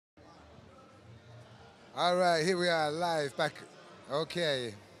All right, here we are live back.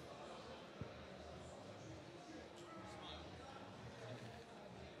 Okay.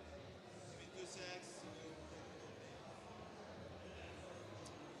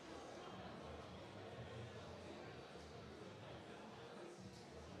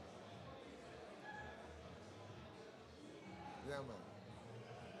 Yeah, man.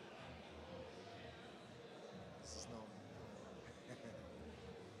 This is no.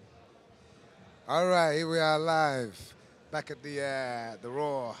 All right, here we are live, back at the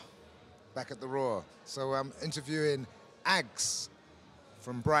Raw, back at the Raw. So I'm interviewing Ags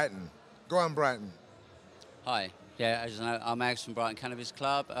from Brighton. Go on, Brighton. Hi. Yeah, as you know, I'm Alex from Brighton Cannabis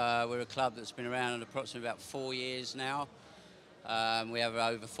Club. We're a club that's been around approximately about 4 years now. We have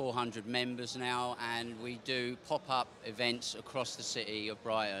over 400 members now, and we do pop-up events across the city of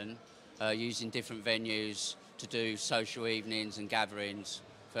Brighton using different venues to do social evenings and gatherings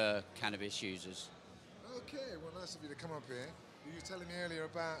for cannabis users. Okay, well, nice of you to come up here. You were telling me earlier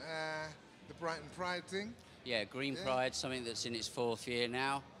about the Brighton Pride thing. Yeah, Green Yeah. Pride, something that's in its fourth year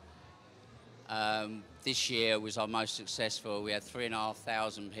now. This year was our most successful. We had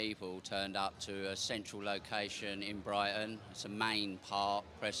 3,500 people turned up to a central location in Brighton. It's a main park,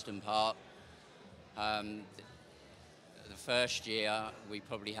 Preston Park. Um, the first year we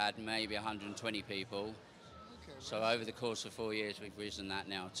probably had maybe 120 people. Okay, So nice. over the course of 4 years we've risen that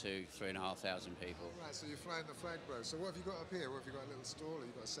now to 3,500 people. All right, so you're flying the flag, bro. So what have you got up here? What have you got, a little stall or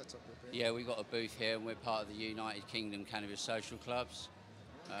you got a setup up here? Yeah, we've got a booth here and we're part of the United Kingdom Cannabis Social Clubs.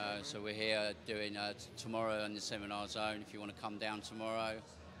 So we're here doing tomorrow in the seminar zone. If you want to come down tomorrow,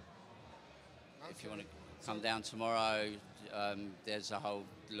 if you want to come down tomorrow, there's a whole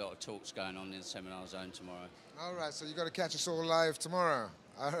lot of talks going on in the seminar zone tomorrow. All right, so you got to catch us all live tomorrow.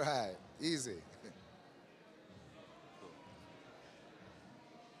 All right, easy.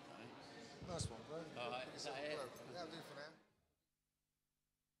 Nice one, bro. All right, is that it? Yeah, I'll do for now.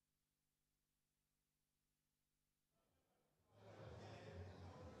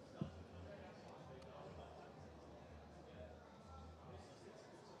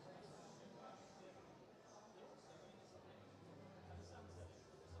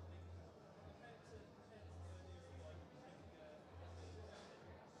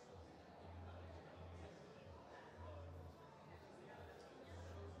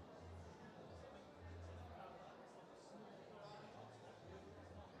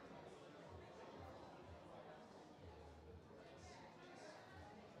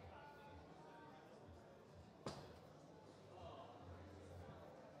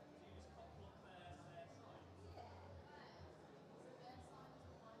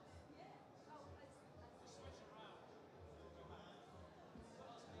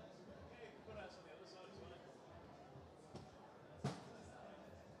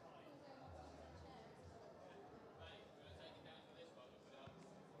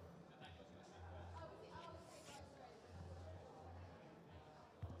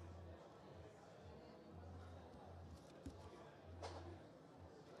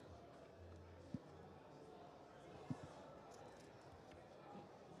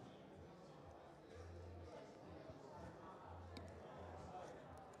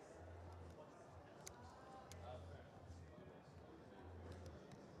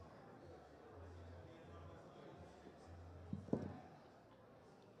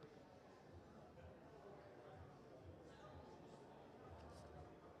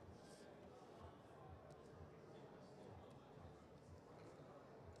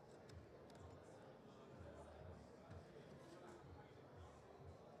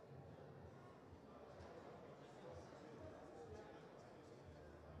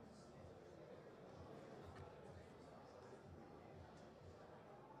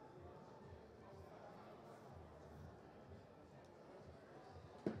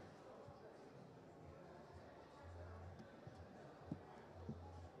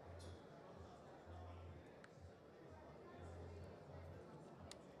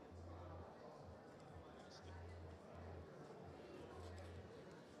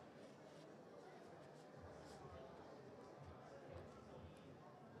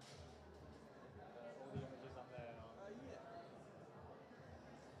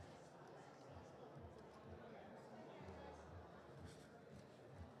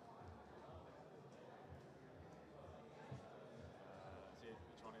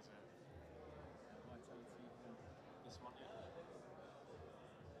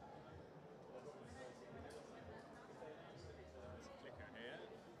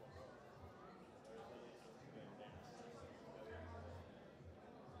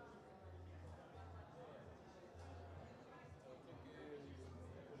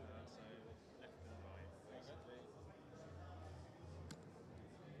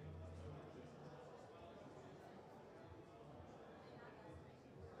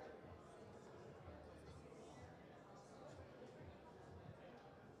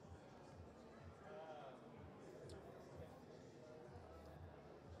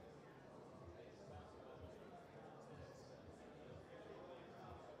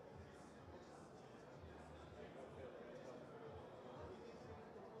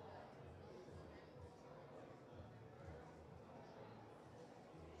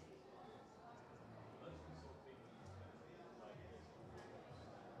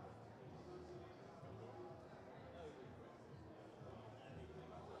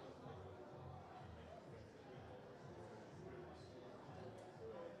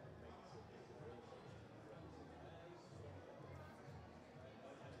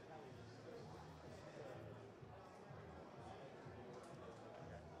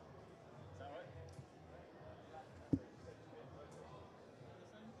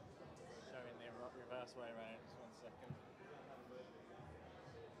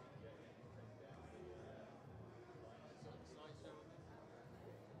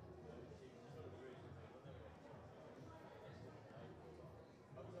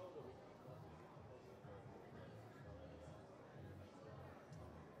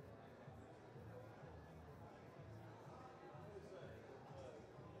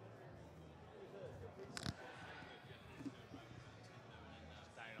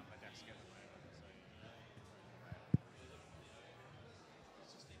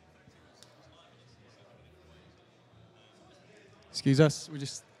 Excuse us, we're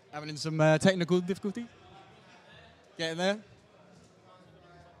just having some technical difficulty. Getting there. It's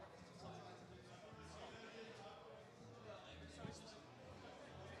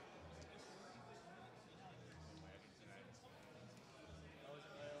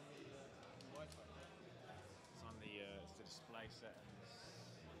on the display settings.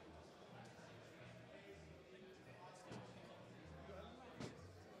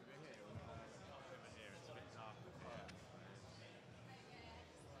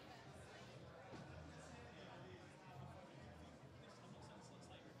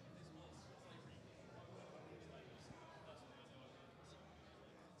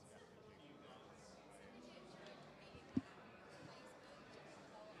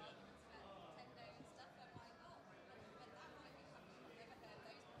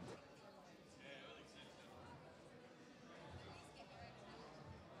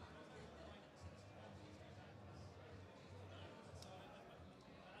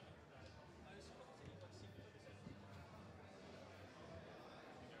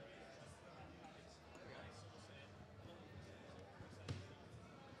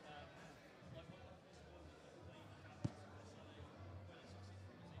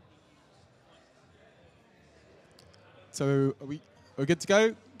 So are we good to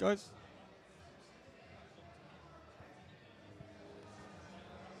go, guys?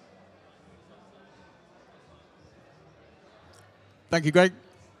 Thank you, Greg.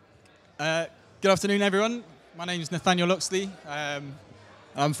 Good afternoon, everyone. My name is Nathaniel Loxley.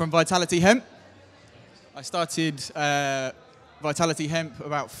 I'm from Vitality Hemp. I started Vitality Hemp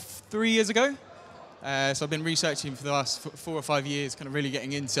about 3 years ago. So I've been researching for the last 4 or 5 years, kind of really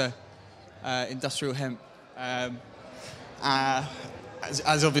getting into industrial hemp.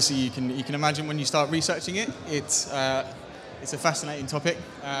 As obviously you can imagine when you start researching it, it's a fascinating topic,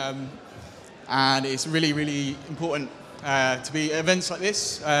 and it's really, really important to be at events like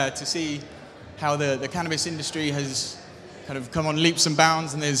this to see how the cannabis industry has kind of come on leaps and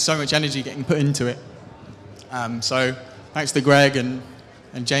bounds, and there's so much energy getting put into it. So thanks to Greg and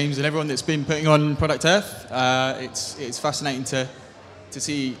James and everyone that's been putting on Product Earth. It's fascinating to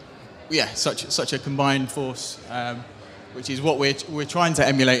see, such a combined force, which is what we're trying to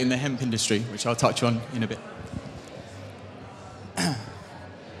emulate in the hemp industry, which I'll touch on in a bit.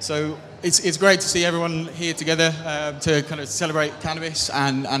 So it's great to see everyone here together to kind of celebrate cannabis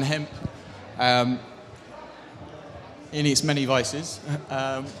and hemp in its many vices.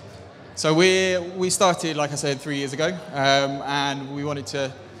 So we started, like I said, 3 years ago, and we wanted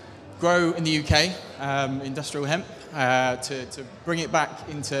to grow in the UK industrial hemp to bring it back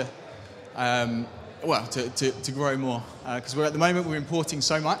into to grow more, because at the moment we're importing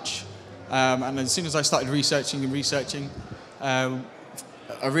so much, and as soon as I started researching, I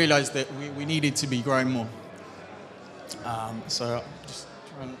realised that we needed to be growing more. So I'll just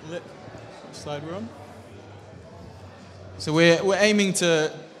try and look what slide we're on. So we're aiming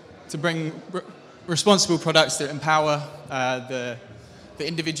to bring responsible products that empower the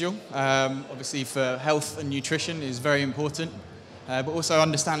individual. Obviously, for health and nutrition is very important. But also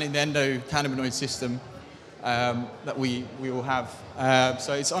understanding the endocannabinoid system that we all have.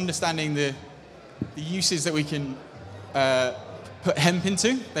 So it's understanding the uses that we can put hemp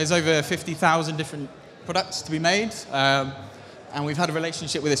into. There's over 50,000 different products to be made, and we've had a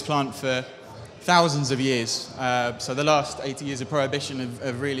relationship with this plant for thousands of years. So the last 80 years of prohibition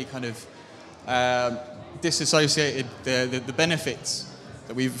have really kind of disassociated the benefits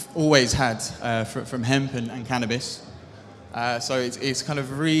that we've always had from hemp and cannabis. So it's kind of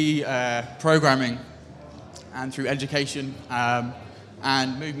reprogramming, and through education and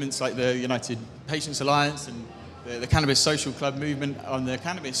movements like the United Patients Alliance and the Cannabis Social Club movement on the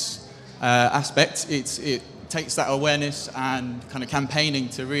cannabis aspect, it takes that awareness and kind of campaigning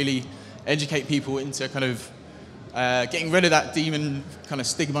to really educate people into kind of getting rid of that demon kind of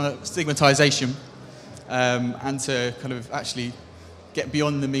stigmatization, and to kind of actually get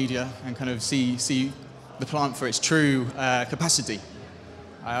beyond the media and kind of see the plant for its true capacity,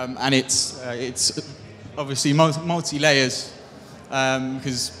 and it's obviously multi-layers,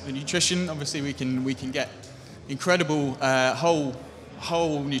 because the nutrition, obviously we can get incredible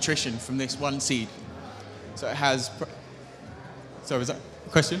whole nutrition from this one seed. So it has. So was that a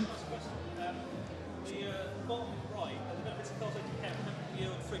question? The bottom right, the benefits of cultivated hemp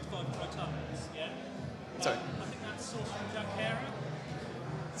yield 3 to 5 dry tons. Yeah. Sorry. I think that's sourced from Jack Hera.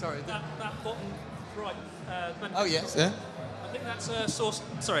 Sorry. That bottom right. Oh yes. Yeah. I think that's sourced.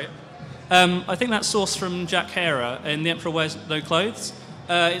 Sorry. I think that's sourced from Jack Hera in The Emperor Wears No Clothes.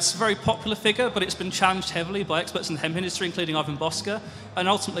 It's a very popular figure, but it's been challenged heavily by experts in the hemp industry, including Ivan Bosca. And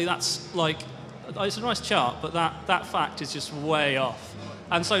ultimately, that's like it's a nice chart, but that fact is just way off.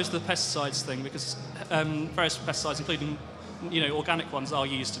 And so is the pesticides thing, because various pesticides, including organic ones, are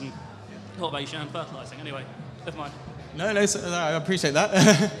used in cultivation and fertilising. Anyway, never mind. No, I appreciate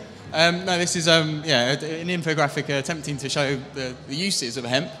that. No, this is an infographic attempting to show the uses of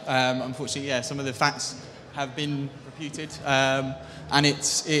hemp. Unfortunately, some of the facts have been refuted, and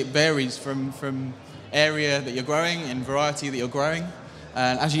it varies from area that you're growing and variety that you're growing.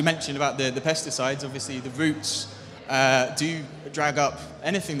 And as you mentioned about the pesticides, obviously the roots do drag up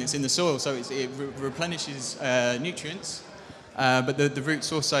anything that's in the soil, so it replenishes nutrients. But the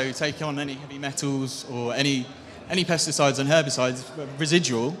roots also take on any heavy metals or any pesticides and herbicides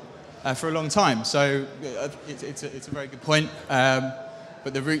residual for a long time. So it's a very good point.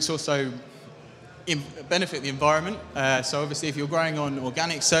 But the roots also benefit the environment. So obviously if you're growing on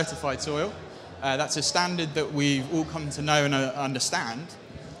organic certified soil, that's a standard that we've all come to know and understand.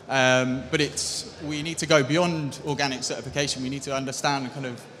 But we need to go beyond organic certification. We need to understand kind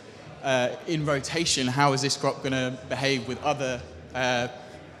of in rotation, how is this crop going to behave with other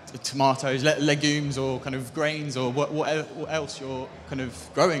tomatoes, legumes, or kind of grains, or what else you're kind of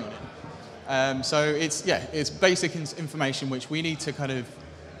growing on it. So it's basic information which we need to kind of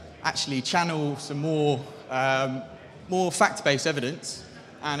actually channel some more fact-based evidence.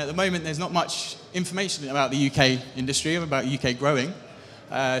 And at the moment, there's not much information about the UK industry, about UK growing.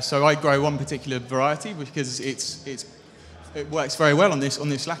 So I grow one particular variety because it works very well on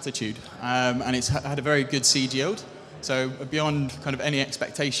this latitude, and it's had a very good seed yield. So beyond kind of any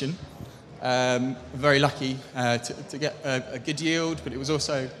expectation, very lucky to get a good yield, but it was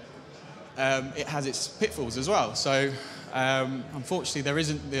also it has its pitfalls as well. So unfortunately, there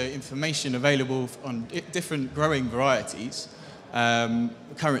isn't the information available on different growing varieties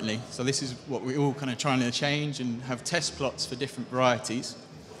currently. So this is what we're all kind of trying to change and have test plots for different varieties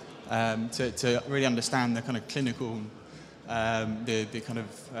to really understand the kind of clinical, the kind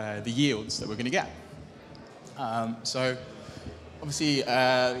of the yields that we're going to get. So obviously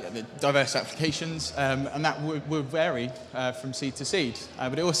the diverse applications, and that will vary from seed to seed,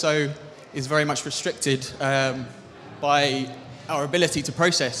 but it also is very much restricted by our ability to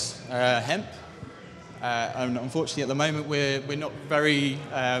process hemp. And unfortunately, at the moment, we're not very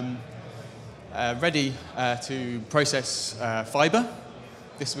ready to process fibre.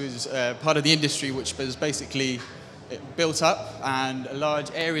 This was part of the industry which was basically built up, and large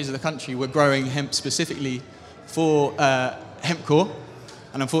areas of the country were growing hemp specifically for hemp core.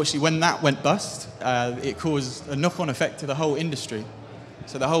 And unfortunately, when that went bust, it caused a knock-on effect to the whole industry.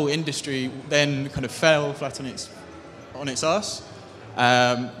 So the whole industry then kind of fell flat on its arse.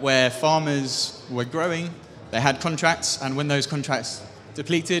 Where farmers were growing, they had contracts, and when those contracts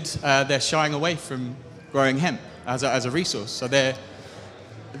depleted, they're shying away from growing hemp as a resource. So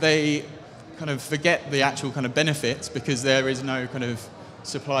they kind of forget the actual kind of benefits because there is no kind of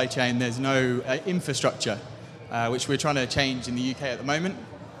supply chain, there's no infrastructure, which we're trying to change in the UK at the moment,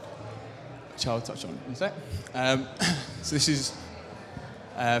 which I'll touch on in a sec. So this is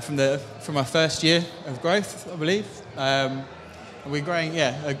from our first year of growth, I believe. We're growing,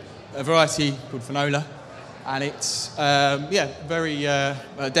 a variety called Finola, and it's, very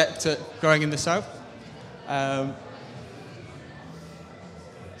adept at growing in the south.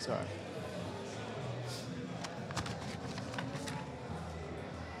 Sorry.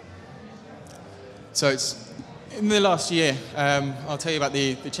 So it's in the last year, I'll tell you about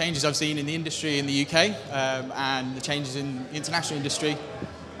the changes I've seen in the industry in the UK and the changes in the international industry.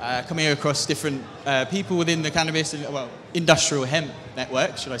 Coming across different people within the cannabis, industrial hemp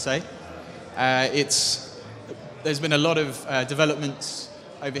network, should I say. There's been a lot of developments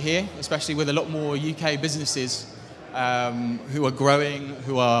over here, especially with a lot more UK businesses who are growing,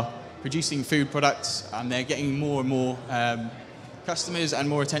 who are producing food products, and they're getting more and more customers and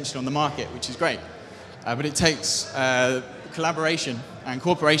more attention on the market, which is great. But it takes collaboration and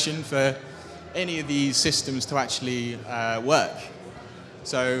cooperation for any of these systems to actually work.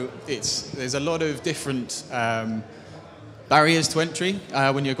 So there's a lot of different barriers to entry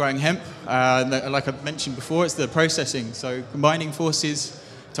when you're growing hemp. Like I mentioned before, it's the processing. So combining forces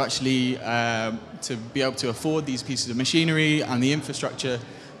to actually to be able to afford these pieces of machinery and the infrastructure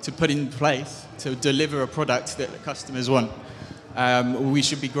to put in place to deliver a product that the customers want. We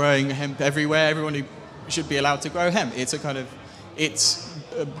should be growing hemp everywhere. Everyone should be allowed to grow hemp.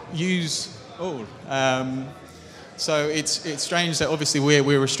 Use all. So it's strange that obviously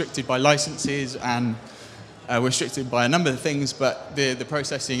we're restricted by licenses and we're restricted by a number of things, but the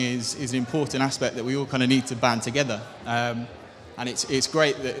processing is an important aspect that we all kind of need to band together. And it's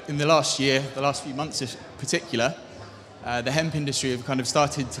great that in the last few months in particular, the hemp industry have kind of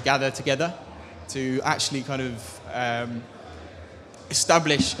started to gather together to actually kind of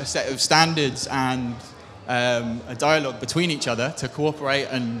establish a set of standards and a dialogue between each other to cooperate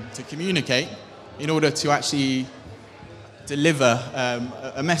and to communicate in order to actually deliver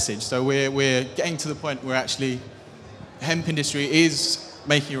a message. So we're getting to the point where actually the hemp industry is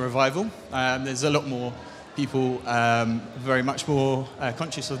making a revival. There's a lot more people very much more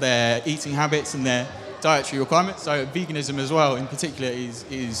conscious of their eating habits and their dietary requirements. So veganism as well in particular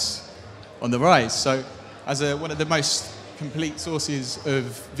is on the rise. So as one of the most complete sources of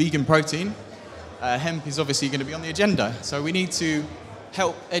vegan protein, hemp is obviously going to be on the agenda. So we need to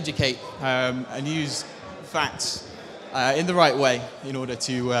help educate and use facts in the right way in order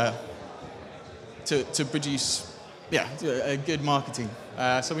to produce a good marketing.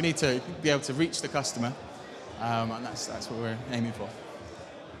 So we need to be able to reach the customer, and that's what we're aiming for.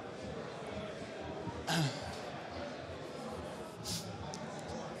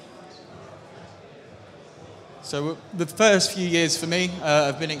 So the first few years for me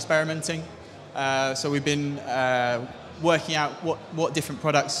have been experimenting. So we've been working out what different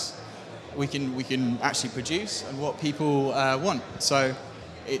products we can actually produce and what people want. So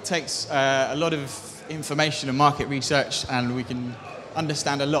it takes a lot of information and market research, and we can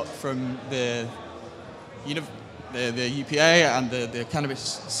understand a lot from the UPA and the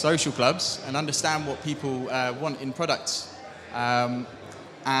cannabis social clubs and understand what people want in products. And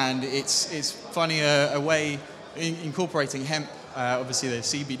it's finding a way incorporating hemp, obviously the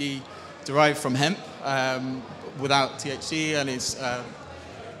CBD derived from hemp without THC, and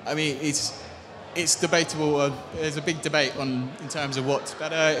it's debatable. There's a big debate in terms of what's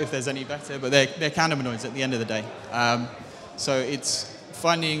better, if there's any better, but they're cannabinoids at the end of the day. So it's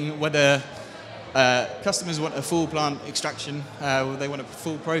finding whether customers want a full plant extraction, or they want a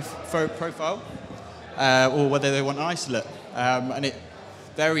full profile, or whether they want an isolate. And it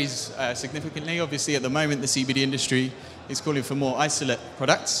varies significantly. Obviously, at the moment, the CBD industry is calling for more isolate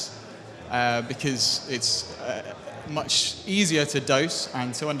products because it's much easier to dose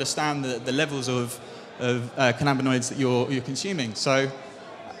and to understand the levels of cannabinoids that you're consuming. So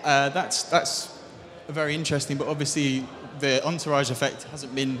that's very interesting, but obviously the entourage effect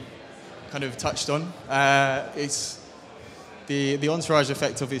hasn't been kind of touched on. It's the entourage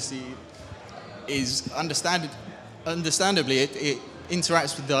effect obviously is understandably it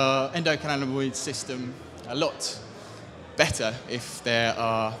interacts with the endocannabinoid system a lot better if there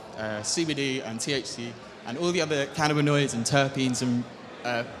are CBD and THC and all the other cannabinoids and terpenes and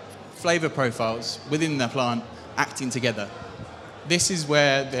flavor profiles within the plant acting together. This is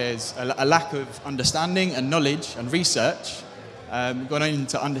where there's a lack of understanding and knowledge and research gone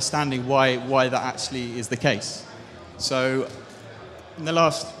into understanding why that actually is the case. So in the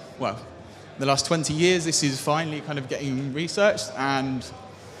last 20 years, this is finally kind of getting researched, and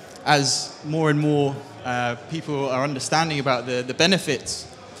as more and more people are understanding about the benefits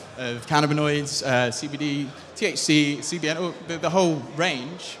of cannabinoids, CBD, THC, CBN, the whole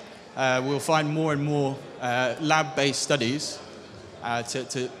range, we'll find more and more lab-based studies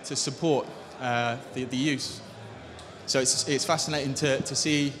to support the use. So it's fascinating to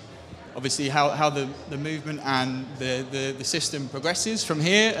see, obviously, how the movement and the system progresses from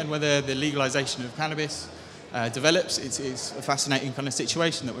here, and whether the legalization of cannabis develops. It's a fascinating kind of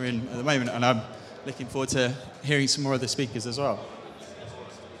situation that we're in at the moment, and I'm looking forward to hearing some more of the speakers as well.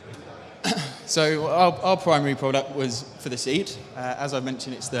 So our primary product was for the seed. As I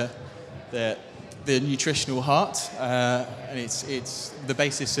mentioned, it's the nutritional heart, and it's the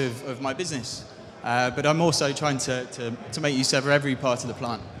basis of my business. But I'm also trying to make use of every part of the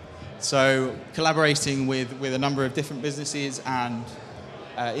plant. So collaborating with a number of different businesses and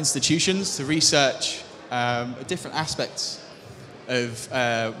institutions to research different aspects of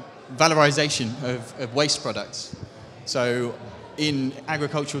valorization of waste products. So in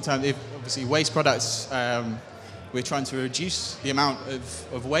agricultural terms, obviously waste products, we're trying to reduce the amount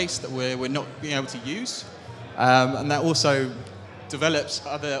of waste that we're not being able to use. And that also develops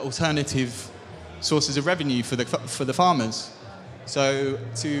other alternative sources of revenue for the farmers. So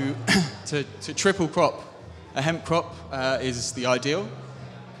to triple crop a hemp crop is the ideal,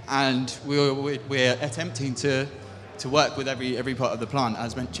 and we're attempting to work with every part of the plant,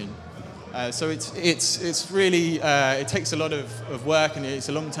 as mentioned. So it's really it takes a lot of work, and it's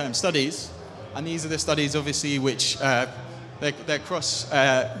a long-term studies, and these are the studies obviously which they're cross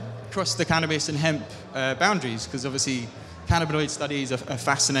the cannabis and hemp boundaries, because obviously cannabinoid studies are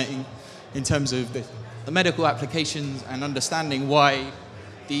fascinating in terms of the medical applications and understanding why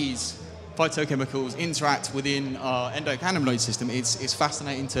these phytochemicals interact within our endocannabinoid system. It's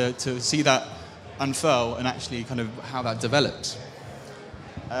fascinating to see that unfurl and actually kind of how that develops.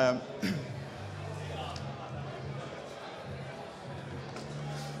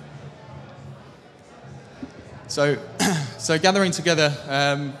 So, so gathering together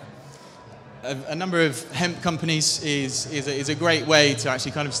a number of hemp companies is a great way to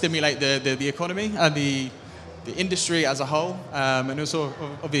actually kind of stimulate the economy and the industry as a whole, and also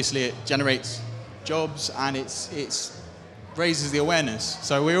obviously it generates jobs and it raises the awareness.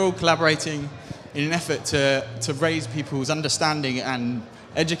 So we're all collaborating in an effort to raise people's understanding and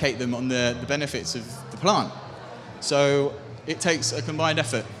educate them on the benefits of the plant. So it takes a combined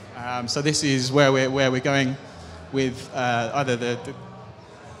effort. So this is where we're going with either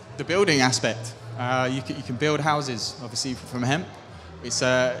the building aspect. You can build houses, obviously, from hemp.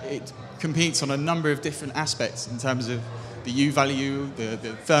 It competes on a number of different aspects in terms of the U value,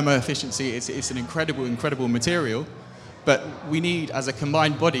 the thermo efficiency. It's an incredible material. But we need, as a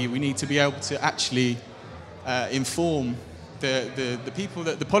combined body, we need to be able to actually inform the people,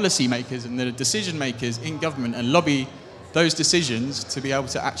 the policy makers and the decision makers in government, and lobby those decisions to be able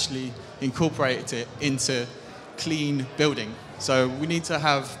to actually incorporate it into clean building. So we need to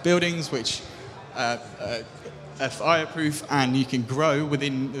have buildings which are fireproof and you can grow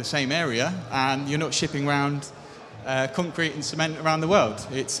within the same area, and you're not shipping around concrete and cement around the world.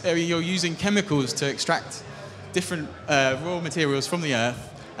 You're using chemicals to extract different raw materials from the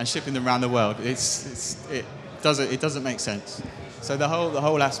earth and shipping them around the world. It doesn't make sense. So the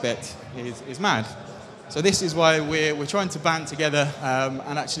whole aspect is mad. So this is why we're trying to band together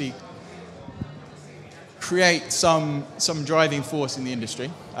and actually create some driving force in the industry.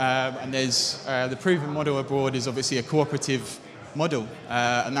 And there's the proven model abroad is obviously a cooperative model,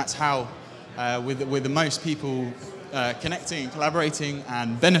 and that's how with the most people connecting and collaborating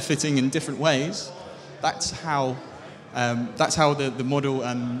and benefiting in different ways. That's how the model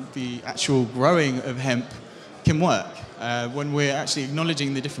and the actual growing of hemp can work. When we're actually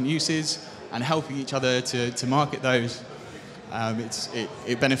acknowledging the different uses and helping each other to market those,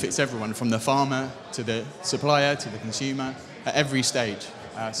 it benefits everyone, from the farmer to the supplier to the consumer at every stage.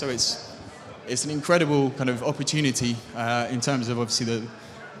 So it's an incredible kind of opportunity in terms of obviously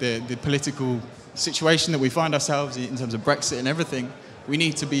the political situation that we find ourselves in terms of Brexit and everything. We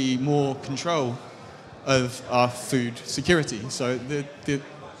need to be more control of our food security. So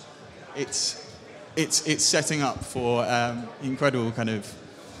it's setting up for incredible kind of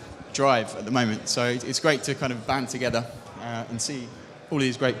drive at the moment. So it's great to kind of band together and see all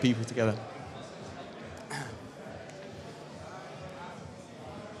these great people together.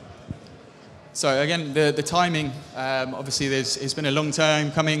 So again, the timing, obviously it's been a long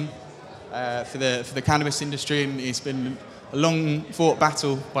time coming for the cannabis industry, and it's been a long fought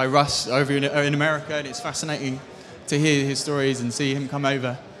battle by Russ over in America, and it's fascinating to hear his stories and see him come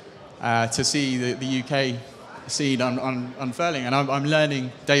over to see the UK scene unfurling. And I'm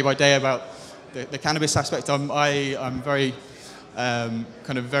learning day by day about the cannabis aspect. I'm very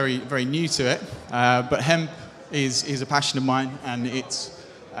kind of very new to it, but hemp is a passion of mine, and it's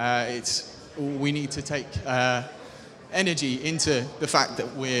we need to take energy into the fact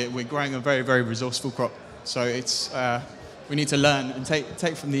that we're growing a very resourceful crop. So we need to learn and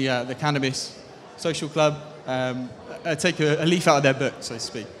take from the Cannabis Social Club, take a leaf out of their book, so to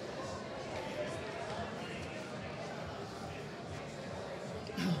speak.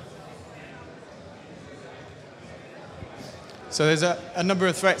 So there's a number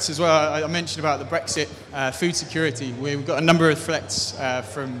of threats as well. I mentioned about the Brexit, food security. We've got a number of threats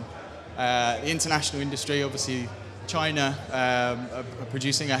from the international industry. Obviously, China are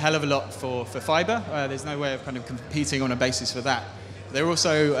producing a hell of a lot for fibre. There's no way of kind of competing on a basis for that. They're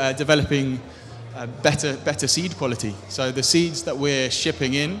also developing better seed quality. So the seeds that we're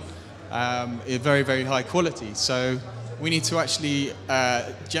shipping in are very high quality. So we need to actually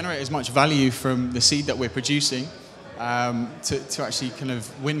generate as much value from the seed that we're producing to actually kind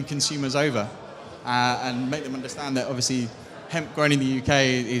of win consumers over and make them understand that obviously hemp grown in the UK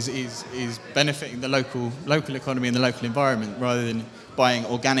is benefiting the local economy and the local environment, rather than buying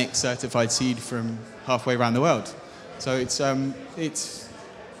organic certified seed from halfway around the world. So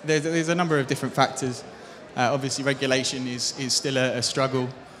there's a number of different factors. Obviously, regulation is still a struggle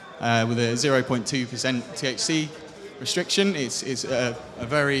with a 0.2% THC restriction. It's a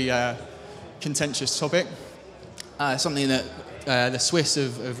very contentious topic. Something that the Swiss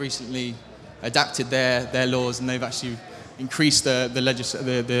have recently adapted their laws, and they've actually increased the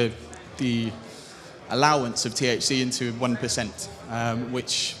allowance of THC into 1%,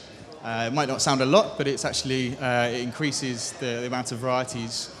 which might not sound a lot, but it's actually it increases the amount of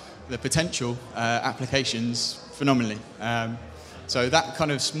varieties, the potential applications phenomenally. So that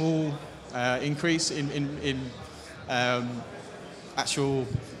kind of small increase in actual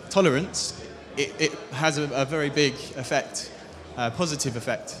tolerance, it has a very big effect, positive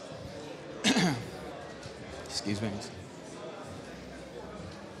effect. Excuse me.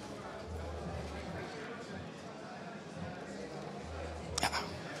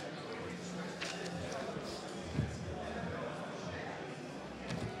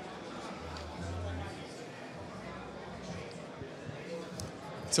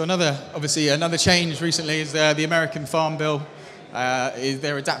 So obviously another change recently is the American Farm Bill.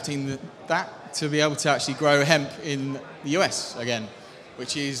 They're adapting that to be able to actually grow hemp in the US again,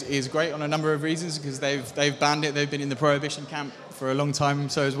 which is great on a number of reasons, because they've banned it. They've been in the prohibition camp for a long time,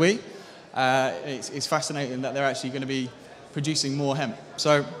 so as we. It's fascinating that they're actually going to be producing more hemp.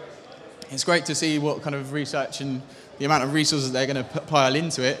 So it's great to see what kind of research and the amount of resources they're going to pile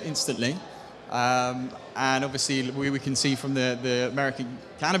into it instantly. And obviously, we can see from the American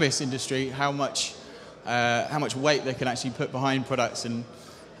cannabis industry how much weight they can actually put behind products and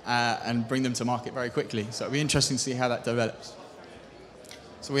bring them to market very quickly. So it'll be interesting to see how that develops.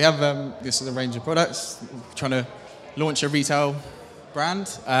 So we have this is a range of products. We're trying to launch a retail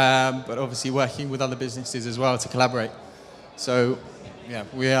brand, but obviously working with other businesses as well to collaborate. So yeah,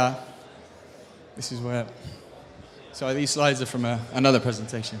 we are. This is where. So these slides are from another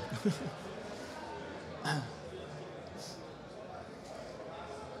presentation.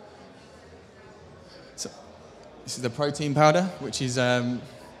 So this is the protein powder, which is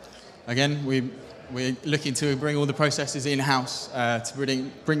again we're looking to bring all the processes in-house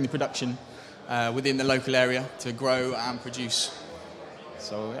to bring the production within the local area to grow and produce.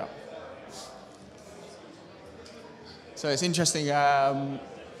 So yeah. So it's interesting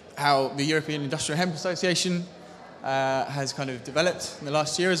how the European Industrial Hemp Association has kind of developed in the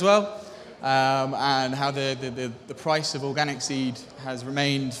last year as well. And how the price of organic seed has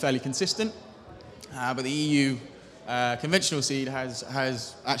remained fairly consistent, but the EU conventional seed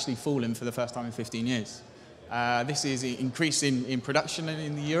has actually fallen for the first time in 15 years. This is an increase in production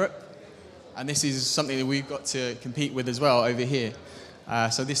in Europe, and this is something that we've got to compete with as well over here.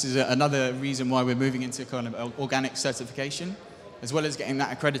 So this is another reason why we're moving into kind of organic certification, as well as getting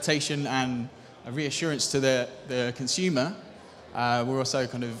that accreditation and a reassurance to the consumer. We're also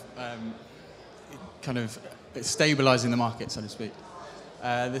kind of stabilizing the market, so to speak.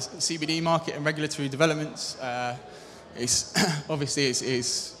 The CBD market and regulatory developments, it's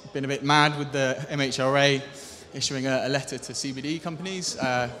been a bit mad with the MHRA issuing a letter to CBD companies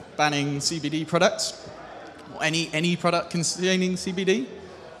banning CBD products, or any product containing CBD,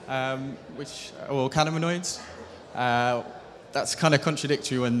 or cannabinoids. That's kind of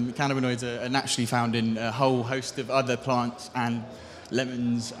contradictory when cannabinoids are naturally found in a whole host of other plants and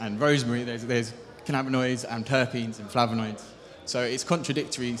lemons and rosemary. There's cannabinoids and terpenes and flavonoids. So it's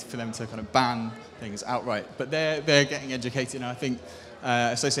contradictory for them to kind of ban things outright. But they're getting educated, and I think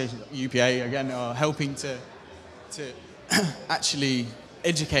associations like UPA, again, are helping to actually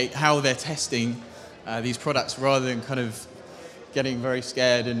educate how they're testing these products, rather than kind of getting very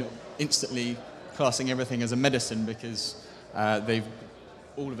scared and instantly classing everything as a medicine because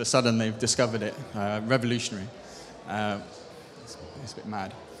all of a sudden they've discovered it. Revolutionary. It's a bit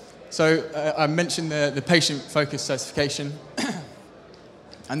mad. So I mentioned the patient-focused certification,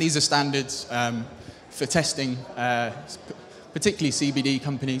 and these are standards for testing, particularly CBD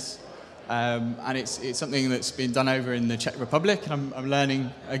companies, and it's something that's been done over in the Czech Republic, and I'm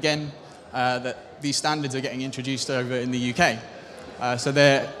learning again that these standards are getting introduced over in the UK. So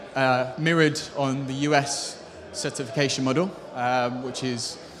they're mirrored on the US certification model, which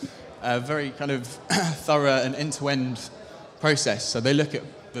is a very kind of thorough and end-to-end process. So they look at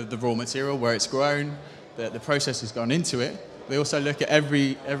the raw material, where it's grown, the process has gone into it. They also look at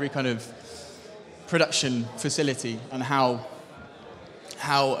every kind of production facility and how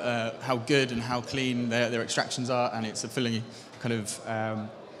good and how clean their extractions are, and it's a fully kind of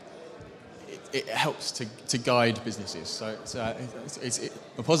it helps to guide businesses. So it's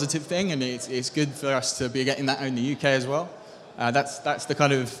a positive thing, and it's good for us to be getting that in the UK as well. That's the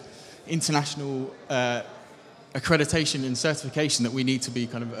kind of international accreditation and certification that we need to be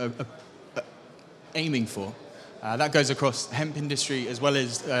kind of aiming for. That goes across the hemp industry as well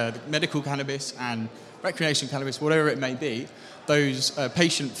as medical cannabis and recreational cannabis, whatever it may be. Those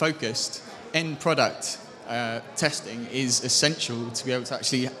patient-focused end product testing is essential to be able to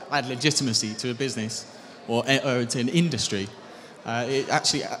actually add legitimacy to a business or to an industry.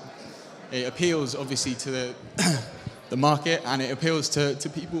 It appeals obviously to the market, and it appeals to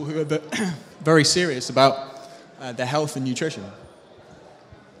people who are very serious about their health and nutrition.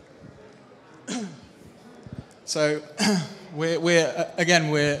 So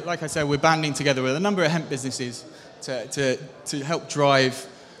we're like I said, we're banding together with a number of hemp businesses to help drive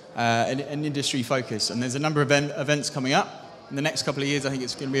an industry focus. And there's a number of events coming up in the next couple of years. I think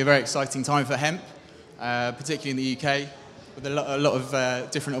it's going to be a very exciting time for hemp. particularly in the UK, with a lot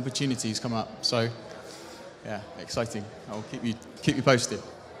of different opportunities come up. So, yeah, exciting. I'll keep you posted.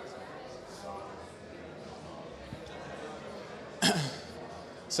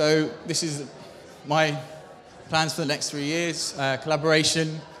 So this is my plans for the next 3 years,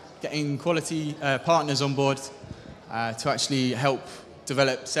 collaboration, getting quality partners on board to actually help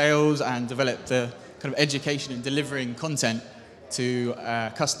develop sales and develop the kind of education and delivering content to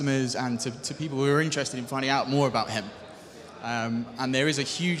customers and to people who are interested in finding out more about hemp. And there is a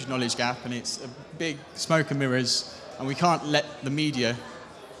huge knowledge gap, and it's a big smoke and mirrors, and we can't let the media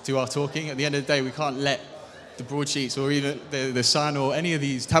do our talking. At the end of the day, we can't let the broadsheets or even the Sun or any of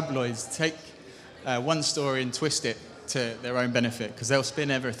these tabloids take one story and twist it to their own benefit, because they'll spin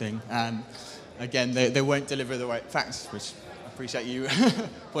everything, and again, they won't deliver the right facts, which I appreciate you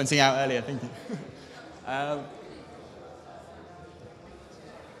pointing out earlier. Thank you.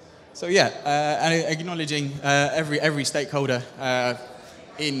 So yeah, and acknowledging every stakeholder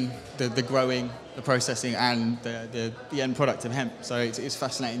in the growing, the processing, and the end product of hemp. So it's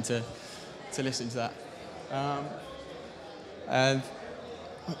fascinating to listen to that. And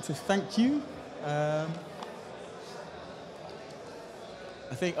to thank you. I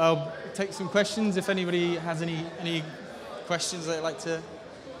think I'll take some questions if anybody has any questions they'd like to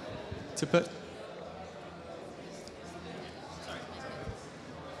put.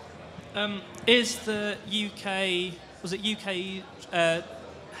 Is the UK, was it UK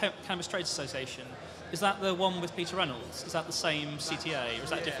Hemp Cannabis Trade Association, is that the one with Peter Reynolds? Is that the same CTA, or is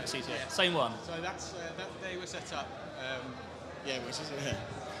that a different CTA? Yeah. Same one? So that's, they were set up, which is,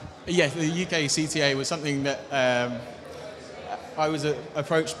 yeah, the UK CTA was something that I was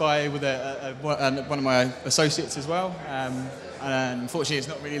approached by with one of my associates as well, and unfortunately it's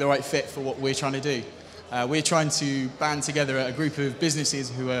not really the right fit for what we're trying to do. We're trying to band together a group of businesses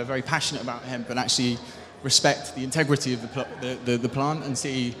who are very passionate about hemp and actually respect the integrity of the plant and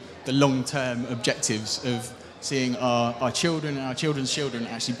see the long-term objectives of seeing our children and our children's children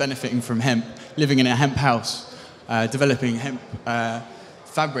actually benefiting from hemp, living in a hemp house, developing hemp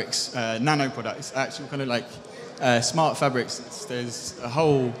fabrics, nano products, actual kind of like smart fabrics. There's a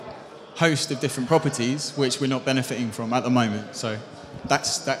whole host of different properties which we're not benefiting from at the moment. So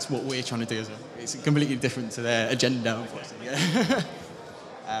that's what we're trying to do as well. It's completely different to their agenda, unfortunately.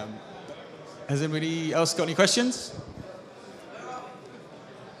 Has anybody else got any questions?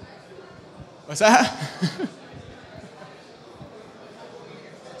 What's that?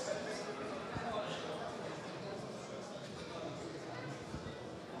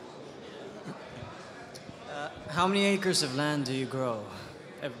 How many acres of land do you grow?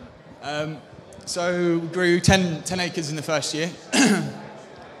 So we grew 10 acres in the first year.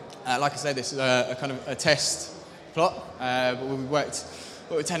 Like I said, this is a kind of a test plot, but we worked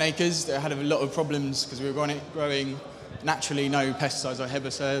with 10 acres. They had a lot of problems because we were growing naturally no pesticides or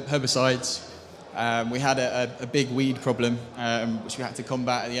herbicides. We had a big weed problem, which we had to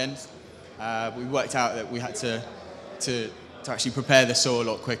combat at the end. We worked out that we had to actually prepare the soil a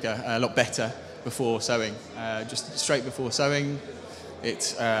lot quicker, a lot better before sowing. Just straight before sowing,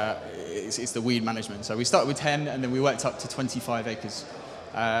 it's the weed management. So we started with 10, and then we worked up to 25 acres.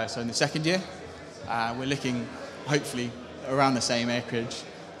 So in the second year, we're looking hopefully around the same acreage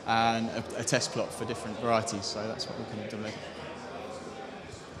and a test plot for different varieties. So that's what we're going to do.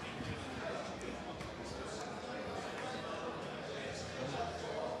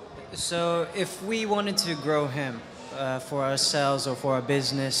 So if we wanted to grow hemp for ourselves or for our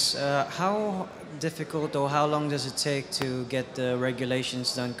business, how difficult or how long does it take to get the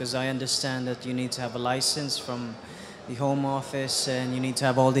regulations done? Because I understand that you need to have a license from the Home Office, and you need to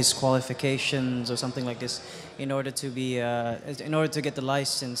have all these qualifications or something like this in order to be in order to get the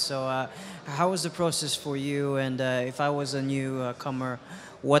license. So how was the process for you? And if I was a newcomer,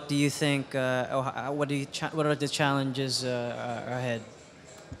 what do you think? What are the challenges ahead?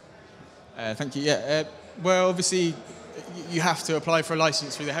 Thank you. Yeah. Well, obviously, you have to apply for a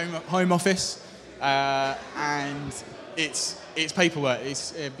license through the Home Office, and it's paperwork.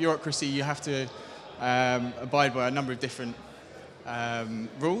 It's bureaucracy. You have to abide by a number of different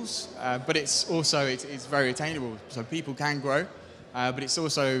rules, but it's also it's very attainable. So people can grow, but it's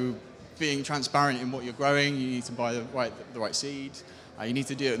also being transparent in what you're growing. You need to buy the right seed. You need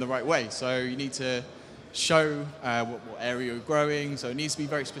to do it in the right way. So you need to show what area you're growing. So it needs to be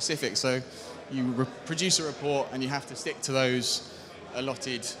very specific. So you produce a report, and you have to stick to those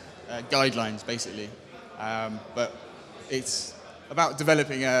allotted guidelines, basically. But it's about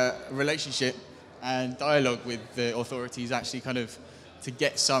developing a relationship and dialogue with the authorities, actually kind of to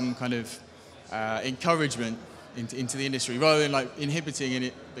get some kind of encouragement into the industry. Rather than like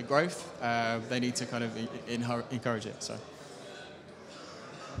inhibiting the growth, they need to kind of encourage it. So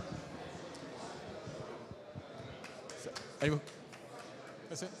anyone?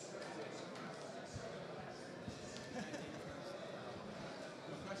 That's it.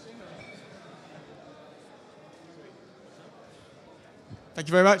 Thank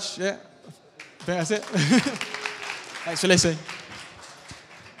you very much. Yeah, I think that's it. Thanks for listening.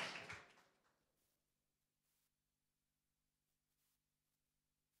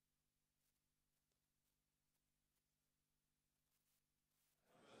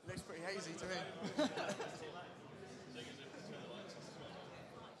 Looks pretty hazy to me.